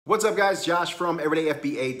What's up guys, Josh from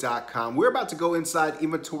everydayfba.com. We're about to go inside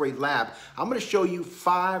Inventory Lab. I'm going to show you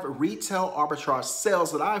 5 retail arbitrage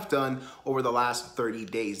sales that I've done over the last 30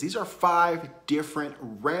 days. These are 5 different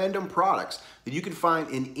random products that you can find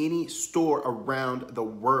in any store around the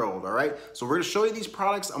world, all right? So we're going to show you these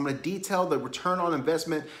products. I'm going to detail the return on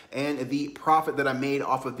investment and the profit that I made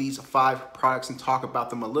off of these 5 products and talk about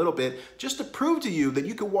them a little bit just to prove to you that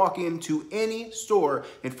you can walk into any store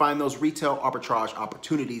and find those retail arbitrage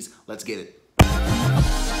opportunities. Let's get it.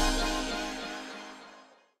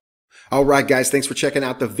 All right, guys, thanks for checking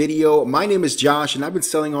out the video. My name is Josh, and I've been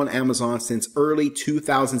selling on Amazon since early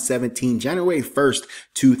 2017, January 1st,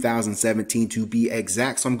 2017 to be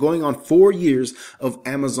exact. So I'm going on 4 years of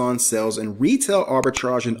Amazon sales, and retail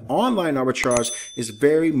arbitrage and online arbitrage is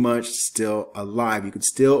very much still alive. You can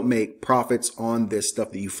still make profits on this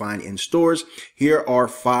stuff that you find in stores. Here are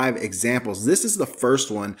 5 examples. This is the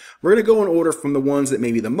first one. We're going to go in order from the ones that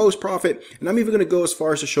made me the most profit, and I'm even going to go as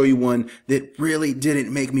far as to show you one that really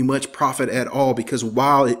didn't make me much profit at all, because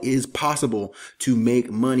while it is possible to make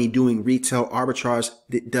money doing retail arbitrage,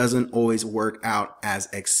 it doesn't always work out as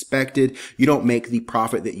expected. You don't make the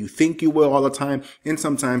profit that you think you will all the time, and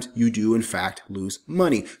sometimes you do in fact lose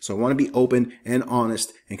money. So I want to be open and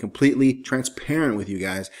honest and completely transparent with you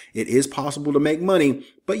guys. It is possible to make money,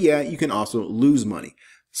 but yeah, you can also lose money.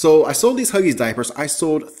 So I sold these Huggies diapers. I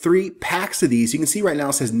sold 3 packs of these. You can see right now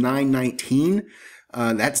it says $9.19.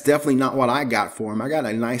 That's definitely not what I got for them. I got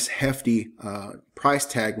a nice hefty price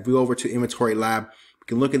tag. If we go over to Inventory Lab, we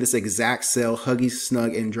can look at this exact sale, Huggies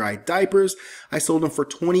Snug and Dry diapers. I sold them for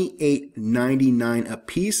 $28.99 a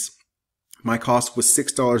piece. My cost was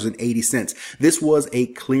 $6.80. This was a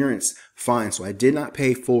clearance find, so I did not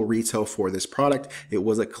pay full retail for this product. It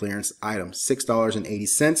was a clearance item.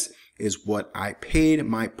 $6.80 is what I paid.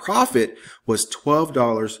 My profit was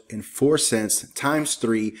 $12.04 times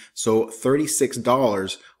 3, so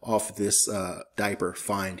 $36 off this diaper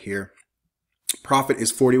find here. Profit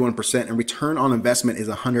is 41% and return on investment is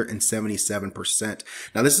 177%.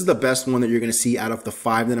 Now this is the best one that you're going to see out of the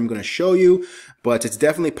 5 that I'm going to show you, but it's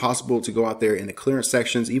definitely possible to go out there in the clearance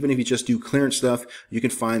sections. Even if you just do clearance stuff, you can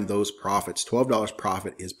find those profits. $12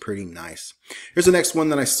 profit is pretty nice. Here's the next one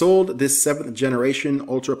that I sold, this 7th generation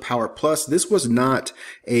Ultra Power Plus. This was not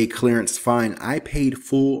a clearance find. I paid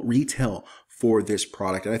full retail for this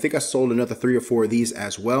product, and I think I sold another 3 or 4 of these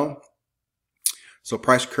as well. So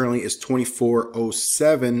price currently is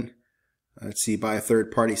 $24.07. Let's see, by a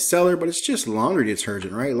third-party seller, but it's just laundry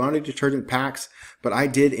detergent, right? Laundry detergent packs, but I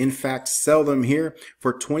did in fact sell them here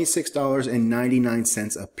for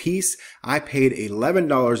 $26.99 a piece. I paid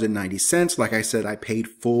 $11.90. Like I said, I paid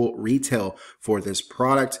full retail for this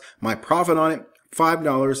product. My profit on it,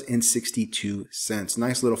 $5.62.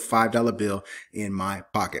 Nice little $5 bill in my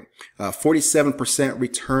pocket. 47%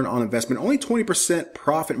 return on investment. Only 20%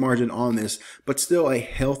 profit margin on this, but still a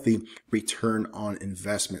healthy return on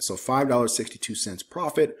investment. So $5.62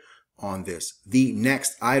 profit on this. The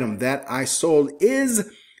next item that I sold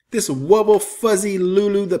is this Wubble Fuzzy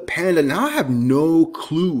Lulu the Panda. Now I have no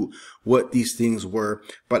clue what these things were,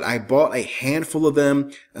 but I bought a handful of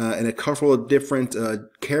them and a couple of different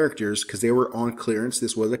characters because they were on clearance.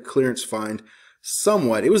 This was a clearance find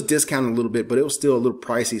somewhat. It was discounted a little bit, but it was still a little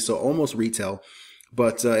pricey, so almost retail.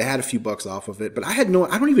 But it had a few bucks off of it. But I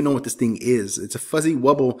don't even know what this thing is. It's a fuzzy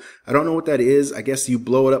wubble. I don't know what that is. I guess you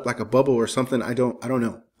blow it up like a bubble or something. I don't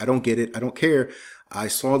know. I don't get it. I don't care. I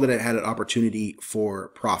saw that it had an opportunity for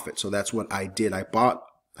profit. So that's what I did. I bought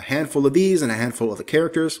a handful of these and a handful of the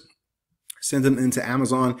characters, sent them into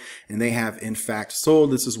Amazon, and they have in fact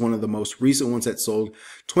sold. This is one of the most recent ones that sold.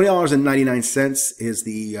 $20.99 is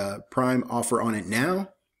the prime offer on it now.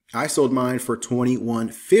 I sold mine for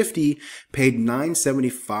 $21.50, paid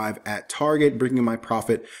 $9.75 at Target, bringing my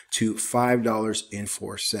profit to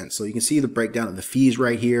 $5.04. So you can see the breakdown of the fees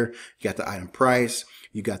right here. You got the item price,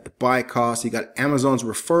 you got the buy cost, you got Amazon's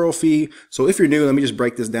referral fee. So if you're new, let me just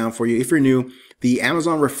break this down for you. If you're new, the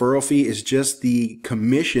Amazon referral fee is just the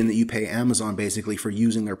commission that you pay Amazon basically for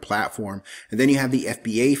using their platform. And then you have the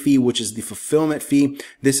FBA fee, which is the fulfillment fee.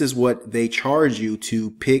 This is what they charge you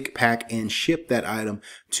to pick, pack, and ship that item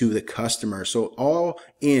to the customer. So all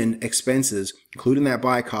in expenses, including that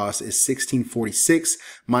buy cost, is $16.46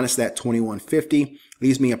 minus that $21.50.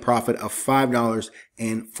 Leaves me a profit of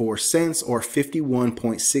 $5.04 or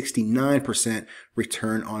 51.69%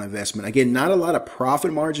 return on investment. Again, not a lot of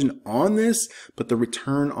profit margin on this, but the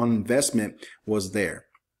return on investment was there.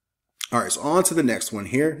 All right, so on to the next one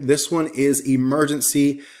here. This one is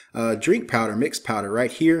emergency drink powder, mixed powder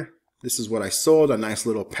right here. This is what I sold, a nice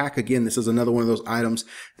little pack. Again, this is another one of those items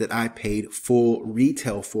that I paid full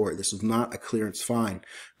retail for. This was not a clearance find.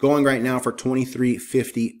 Going right now for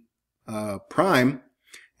 $23.50 prime,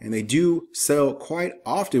 and they do sell quite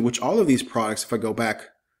often, which all of these products, if I go back,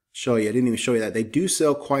 show you, I didn't even show you that, they do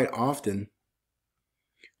sell quite often,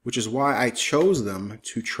 which is why I chose them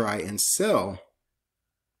to try and sell.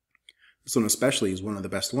 This one especially is one of the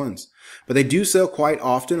best ones. But they do sell quite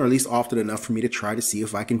often, or at least often enough for me to try to see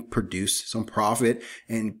if I can produce some profit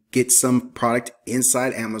and get some product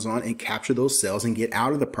inside Amazon and capture those sales and get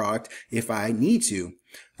out of the product if I need to.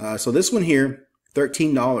 So this one here,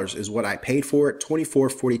 $13 is what I paid for it.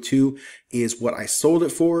 $24.42 is what I sold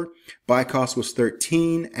it for. Buy cost was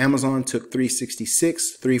 $13. Amazon took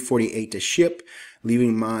 $3.66, $3.48 to ship,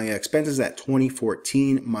 leaving my expenses at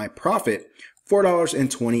 $20.14. My profit,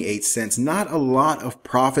 $4.28. Not a lot of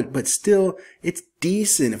profit, but still it's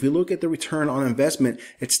decent. If you look at the return on investment,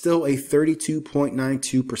 it's still a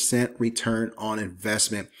 32.92% return on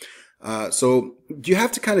investment. So you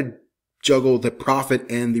have to kind of juggle the profit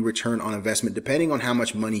and the return on investment depending on how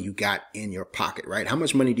much money you got in your pocket, right? How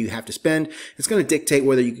much money do you have to spend? It's going to dictate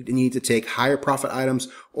whether you need to take higher profit items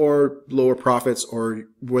or lower profits, or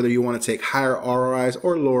whether you want to take higher ROIs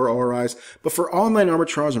or lower ROIs. But for online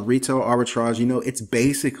arbitrage and retail arbitrage, you know, it's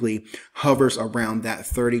basically hovers around that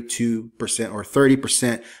 32% or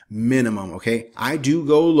 30% minimum. Okay. I do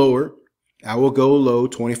go lower. I will go low,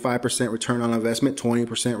 25% return on investment,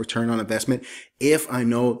 20% return on investment if I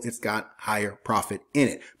know it's got higher profit in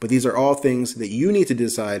it. But these are all things that you need to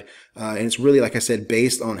decide. And it's really, like I said,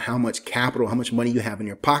 based on how much capital, how much money you have in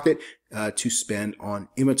your pocket to spend on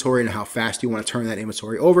inventory and how fast you want to turn that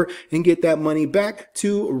inventory over and get that money back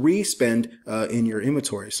to re-spend in your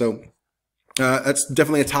inventory. So that's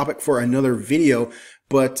definitely a topic for another video.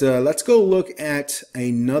 But let's go look at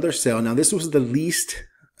another sale. Now, this was the least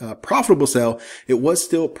profitable sale. It was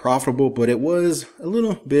still profitable, but it was a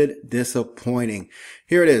little bit disappointing.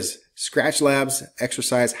 Here it is. Scratch Labs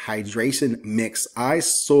Exercise Hydration Mix. I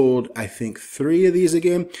sold, I think, 3 of these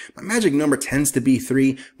again. My magic number tends to be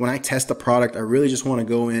 3. When I test a product, I really just want to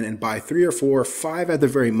go in and buy 3 or 4, 5 at the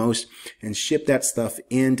very most, and ship that stuff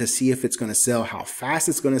in to see if it's going to sell, how fast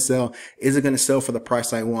it's going to sell. Is it going to sell for the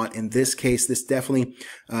price I want? In this case, this definitely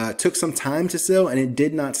took some time to sell, and it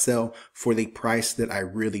did not sell for the price that I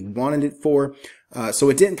really wanted it for. So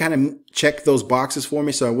it didn't kind of check those boxes for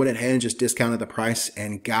me. So I went ahead and just discounted the price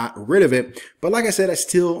and got rid of it. But like I said, I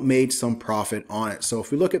still made some profit on it. So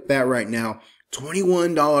if we look at that right now,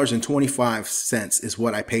 $21.25 is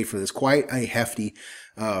what I paid for this. Quite a hefty,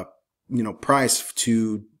 price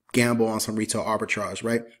to gamble on some retail arbitrage,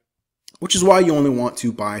 right? Which is why you only want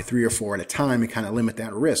to buy 3 or 4 at a time and kind of limit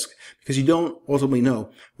that risk, because you don't ultimately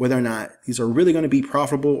know whether or not these are really going to be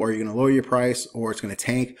profitable, or you're going to lower your price, or it's going to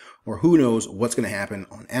tank, or who knows what's going to happen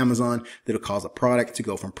on Amazon that'll cause a product to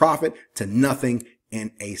go from profit to nothing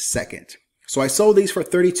in a second. So I sold these for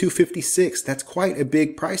 $32.56. That's quite a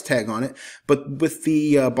big price tag on it. But with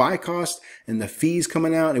the buy cost and the fees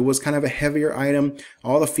coming out, it was kind of a heavier item.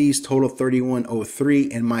 All the fees total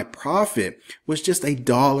 $31.03, and my profit was just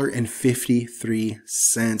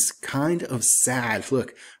 $1.53. Kind of sad.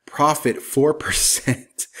 Look, profit 4%,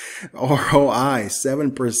 ROI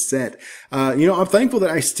 7%. I'm thankful that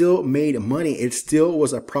I still made money. It still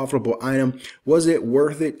was a profitable item. Was it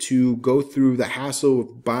worth it to go through the hassle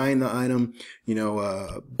of buying the item,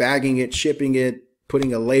 bagging it, shipping it,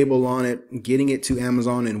 putting a label on it, getting it to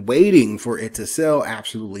Amazon and waiting for it to sell?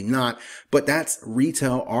 Absolutely not. But that's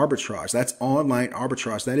retail arbitrage. That's online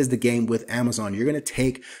arbitrage. That is the game with Amazon. You're going to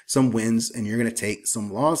take some wins and you're going to take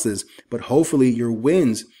some losses, but hopefully your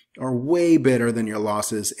wins are way better than your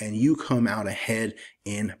losses and you come out ahead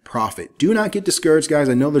in profit. Do not get discouraged, guys.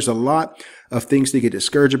 I know there's a lot of things to get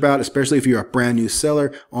discouraged about, especially if you're a brand new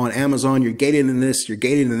seller on Amazon. You're gated in this, you're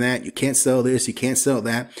gated in that. You can't sell this, you can't sell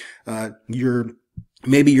that.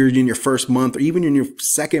 Maybe you're in your first month, or even in your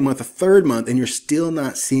second month or third month, and you're still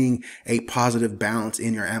not seeing a positive balance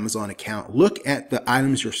in your Amazon account. Look at the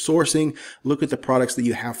items you're sourcing. Look at the products that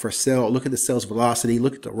you have for sale. Look at the sales velocity.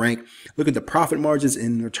 Look at the rank. Look at the profit margins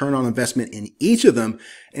and return on investment in each of them,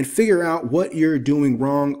 and figure out what you're doing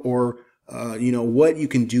wrong, or what you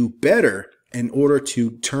can do better in order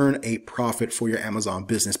to turn a profit for your Amazon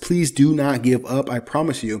business. Please do not give up. I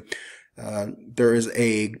promise you. There is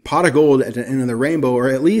a pot of gold at the end of the rainbow, or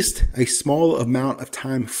at least a small amount of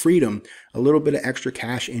time freedom, a little bit of extra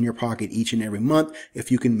cash in your pocket each and every month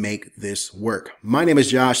if you can make this work. My name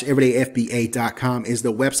is Josh. EverydayFBA.com is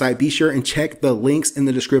the website. Be sure and check the links in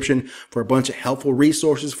the description for a bunch of helpful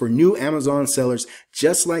resources for new Amazon sellers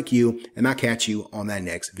just like you, and I'll catch you on that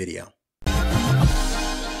next video.